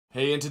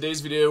Hey, in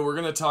today's video, we're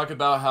going to talk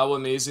about how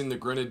amazing the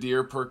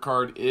Grenadier Perk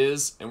Card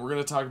is, and we're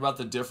going to talk about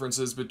the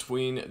differences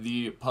between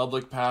the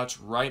public patch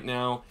right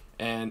now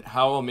and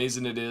how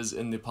amazing it is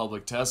in the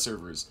public test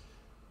servers.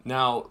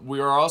 Now, we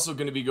are also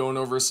going to be going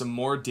over some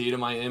more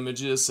Datamine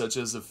images, such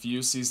as a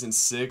few Season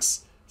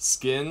 6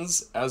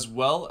 skins, as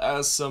well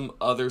as some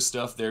other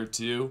stuff there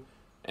too.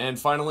 And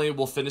finally,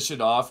 we'll finish it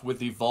off with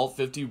the Vault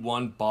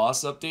 51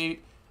 boss update,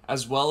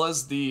 as well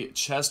as the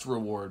chest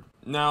reward.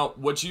 Now,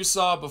 what you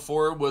saw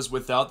before was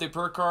without the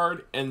perk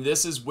card, and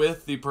this is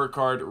with the perk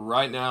card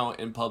right now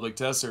in public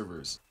test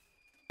servers.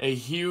 A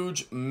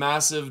huge,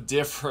 massive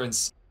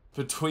difference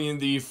between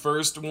the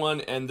first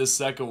one and the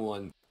second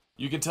one.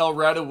 You can tell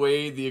right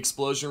away the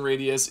explosion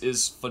radius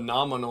is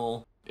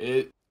phenomenal.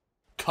 It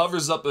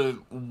covers up a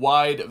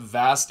wide,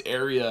 vast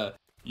area,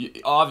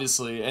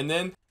 obviously. And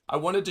then I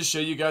wanted to show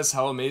you guys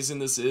how amazing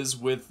this is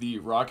with the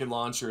rocket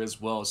launcher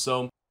as well.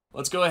 So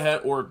let's go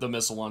ahead, or the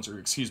missile launcher,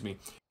 excuse me.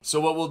 So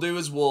what we'll do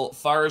is we'll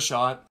fire a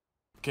shot,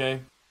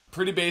 okay?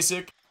 Pretty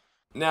basic.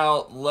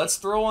 Now, let's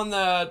throw on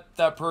that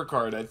perk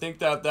card. I think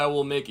that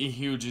will make a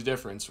huge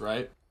difference,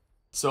 right?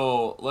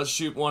 So let's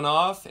shoot one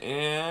off,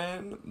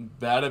 and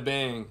bada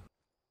bang.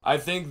 I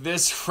think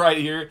this right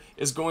here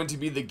is going to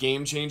be the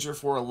game changer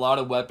for a lot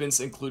of weapons,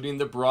 including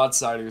the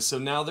Broadsiders. So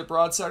now the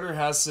Broadsider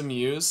has some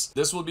use.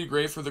 This will be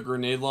great for the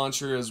grenade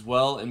launcher as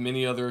well, and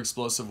many other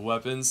explosive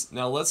weapons.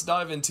 Now let's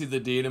dive into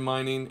the data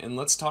mining, and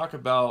let's talk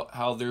about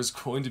how there's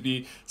going to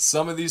be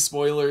some of these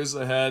spoilers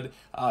ahead.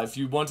 If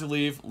you want to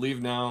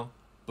leave now.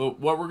 But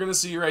what we're going to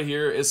see right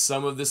here is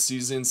some of the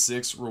Season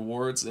 6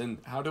 rewards. And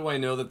how do I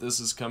know that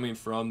this is coming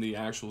from the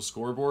actual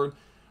scoreboard?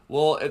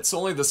 Well, it's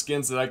only the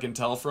skins that I can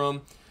tell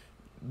from.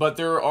 But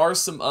there are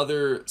some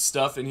other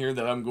stuff in here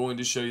that I'm going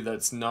to show you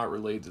that's not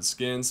related to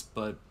skins,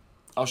 but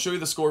I'll show you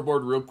the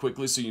scoreboard real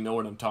quickly so you know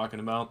what I'm talking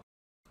about.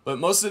 But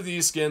most of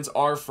these skins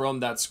are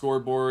from that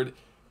scoreboard,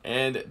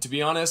 and to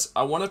be honest,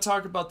 I want to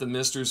talk about the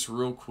misters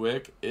real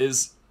quick.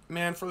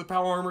 Man, for the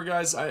power armor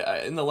guys,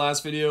 in the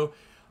last video,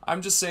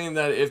 I'm just saying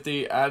that if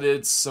they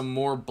added some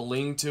more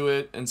bling to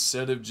it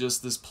instead of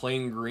just this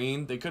plain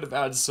green, they could have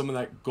added some of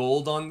that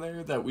gold on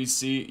there that we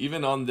see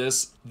even on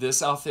this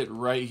outfit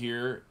right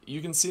here.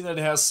 You can see that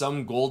it has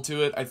some gold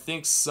to it. I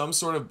think some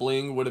sort of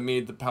bling would have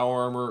made the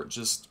power armor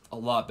just a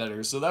lot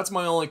better. So that's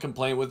my only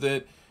complaint with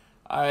it.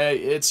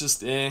 It's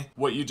just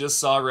What you just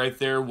saw right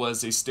there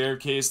was a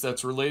staircase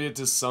that's related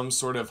to some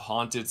sort of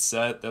haunted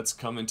set that's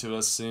coming to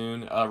us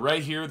soon.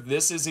 Right here,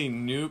 this is a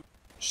nuke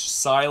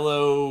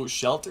silo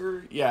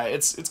shelter. Yeah,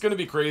 it's gonna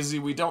be crazy.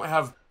 We don't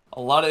have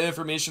a lot of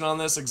information on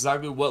this,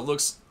 exactly what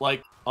looks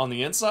like on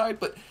the inside,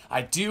 but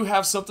I do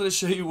have something to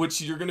show you which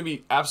you're gonna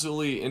be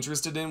absolutely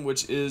interested in,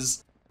 which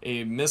is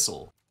a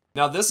missile.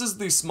 Now this is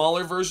the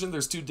smaller version.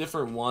 There's two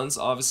different ones.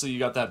 Obviously you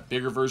got that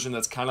bigger version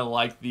that's kind of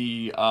like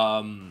the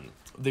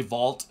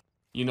vault,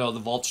 the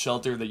vault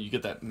shelter, that you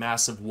get that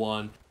massive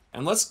one.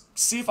 And let's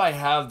see if I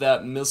have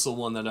that missile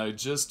one that I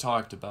just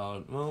talked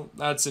about. Well,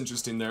 that's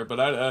interesting there,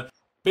 but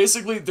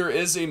basically, there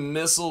is a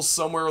missile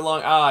somewhere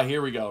along.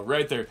 Here we go,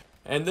 right there.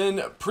 And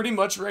then pretty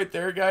much right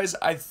there, guys,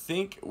 I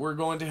think we're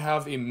going to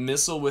have a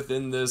missile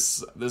within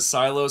this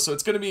silo. So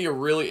it's going to be a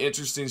really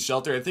interesting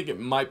shelter. I think it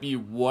might be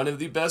one of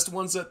the best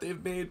ones that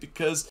they've made,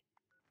 because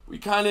we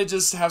kind of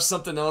just have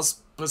something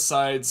else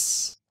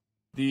besides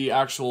the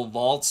actual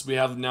vaults. We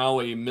have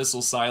now a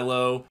missile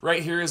silo.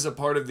 Right here is a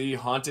part of the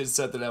haunted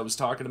set that I was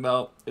talking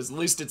about. At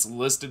least it's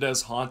listed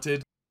as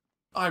haunted.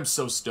 I'm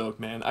so stoked,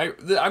 man.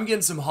 I'm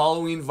getting some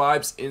Halloween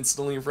vibes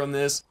instantly from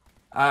this.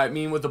 I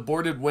mean, with the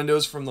boarded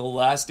windows from the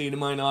last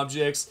Datamine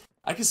objects,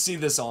 I can see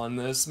this on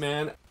this,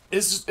 man.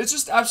 It's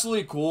just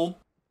absolutely cool.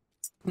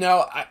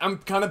 Now, I'm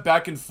kind of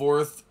back and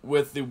forth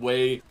with the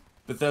way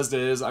Bethesda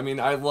is. I mean,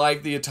 I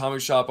like the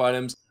Atomic Shop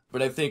items,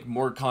 but I think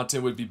more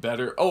content would be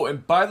better. Oh,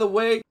 and by the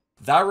way,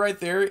 that right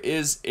there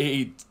is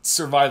a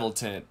survival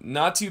tent. I'm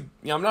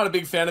not a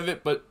big fan of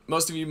it, but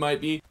most of you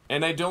might be.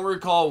 And I don't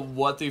recall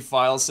what the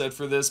file said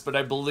for this, but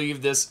I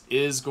believe this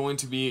is going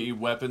to be a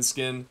weapon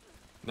skin.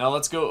 Now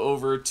let's go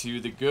over to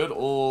the good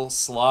old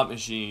slot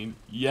machine.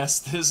 Yes,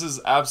 this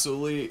is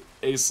absolutely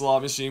a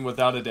slot machine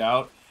without a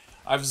doubt.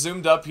 I've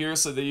zoomed up here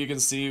so that you can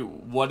see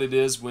what it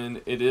is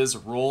when it is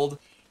rolled.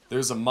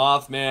 There's a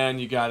Mothman,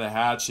 you got a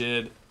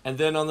hatchet. And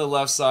then on the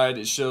left side,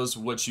 it shows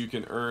what you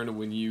can earn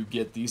when you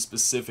get these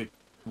specific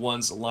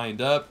ones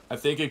lined up. I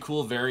think a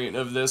cool variant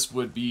of this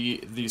would be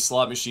the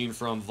slot machine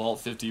from Vault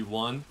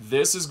 51.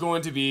 This is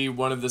going to be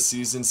one of the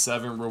Season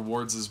 7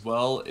 rewards as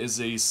well, is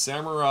a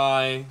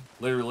Samureye,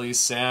 literally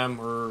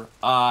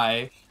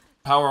Samureye,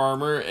 power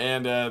armor,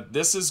 and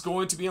this is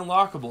going to be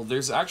unlockable.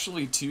 There's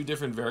actually two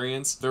different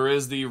variants. There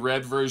is the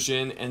red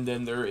version, and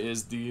then there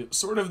is the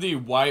sort of the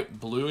white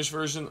bluish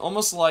version,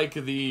 almost like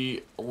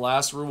the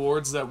last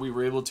rewards that we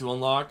were able to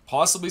unlock.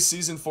 Possibly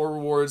Season 4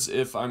 rewards,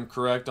 if I'm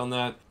correct on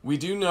that. We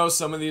do know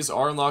some of these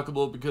are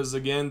unlockable because,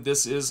 again,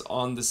 this is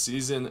on the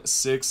Season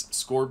 6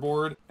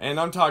 scoreboard, and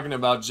I'm talking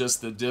about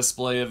just the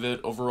display of it,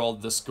 overall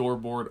the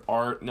scoreboard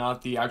art,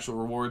 not the actual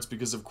rewards,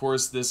 because of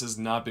course this has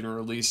not been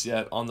released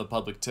yet on the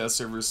public test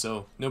server, so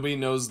so nobody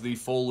knows the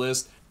full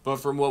list. But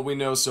from what we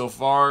know so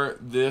far,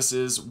 this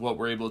is what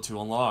we're able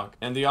to unlock.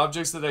 And the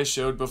objects that I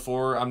showed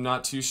before, I'm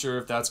not too sure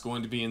if that's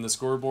going to be in the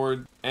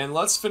scoreboard. And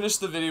let's finish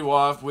the video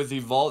off with the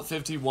Vault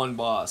 51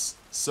 boss.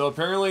 So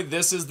apparently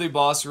this is the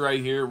boss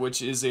right here,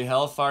 which is a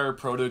Hellfire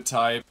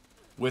prototype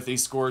with a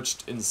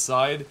Scorched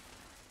inside.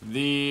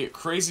 The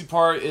crazy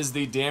part is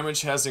the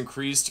damage has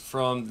increased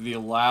from the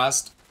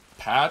last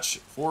patch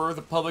for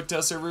the public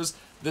test servers.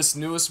 This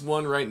newest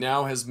one right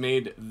now has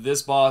made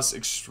this boss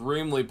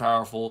extremely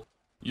powerful.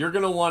 You're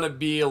going to want to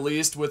be at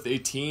least with a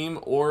team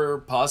or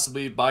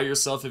possibly by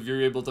yourself if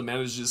you're able to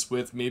manage this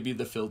with maybe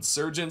the field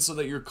surgeon so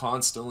that you're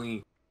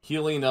constantly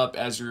healing up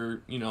as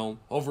you're,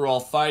 overall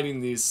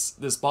fighting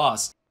this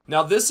boss.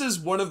 Now this is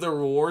one of the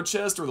reward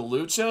chests or the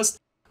loot chest.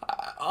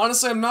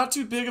 Honestly, I'm not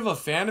too big of a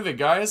fan of it,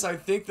 guys. I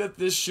think that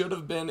this should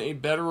have been a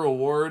better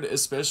reward,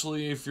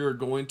 especially if you're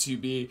going to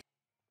be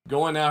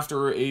going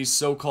after a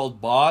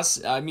so-called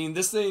boss. I mean,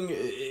 this thing,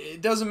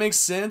 it doesn't make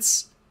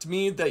sense to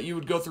me that you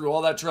would go through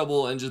all that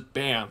trouble and just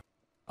bam.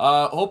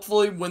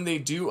 Hopefully when they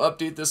do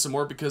update this some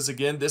more, because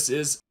again, this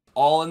is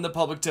all in the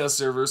public test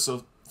server,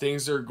 so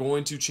things are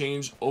going to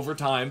change over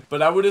time.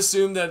 But I would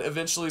assume that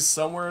eventually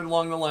somewhere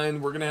along the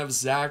line, we're going to have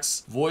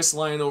Zach's voice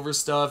line over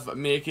stuff,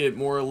 make it a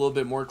little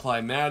bit more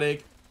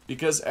climatic.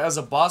 Because as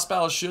a boss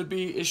battle should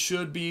be, it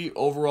should be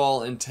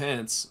overall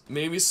intense.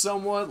 Maybe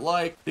somewhat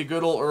like the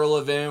good old Earl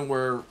event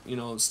where,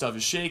 stuff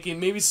is shaking.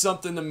 Maybe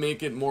something to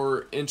make it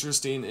more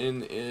interesting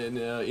and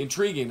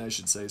intriguing, I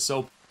should say.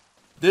 So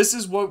this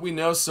is what we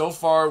know so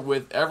far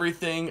with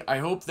everything. I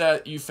hope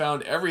that you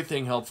found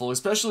everything helpful,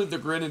 especially the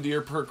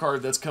Grenadier Perk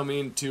Card that's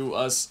coming to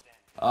us,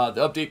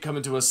 the update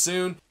coming to us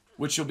soon,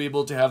 which you'll be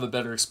able to have a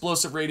better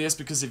explosive radius,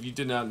 because if you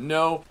did not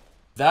know,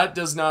 that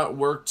does not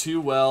work too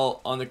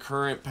well on the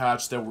current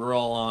patch that we're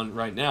all on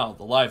right now,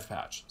 the live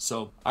patch.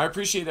 So I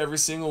appreciate every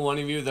single one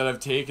of you that have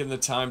taken the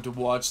time to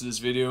watch this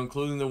video,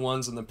 including the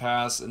ones in the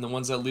past and the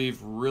ones that leave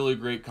really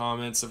great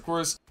comments. Of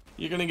course,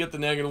 you're going to get the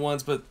negative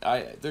ones, but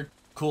they're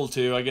cool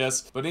too, I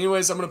guess. But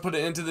anyways, I'm going to put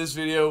it into this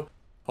video.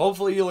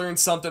 Hopefully you learned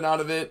something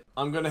out of it.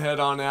 I'm going to head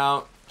on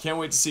out. Can't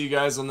wait to see you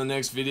guys on the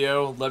next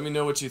video. Let me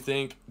know what you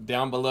think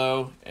down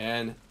below,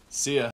 and see ya.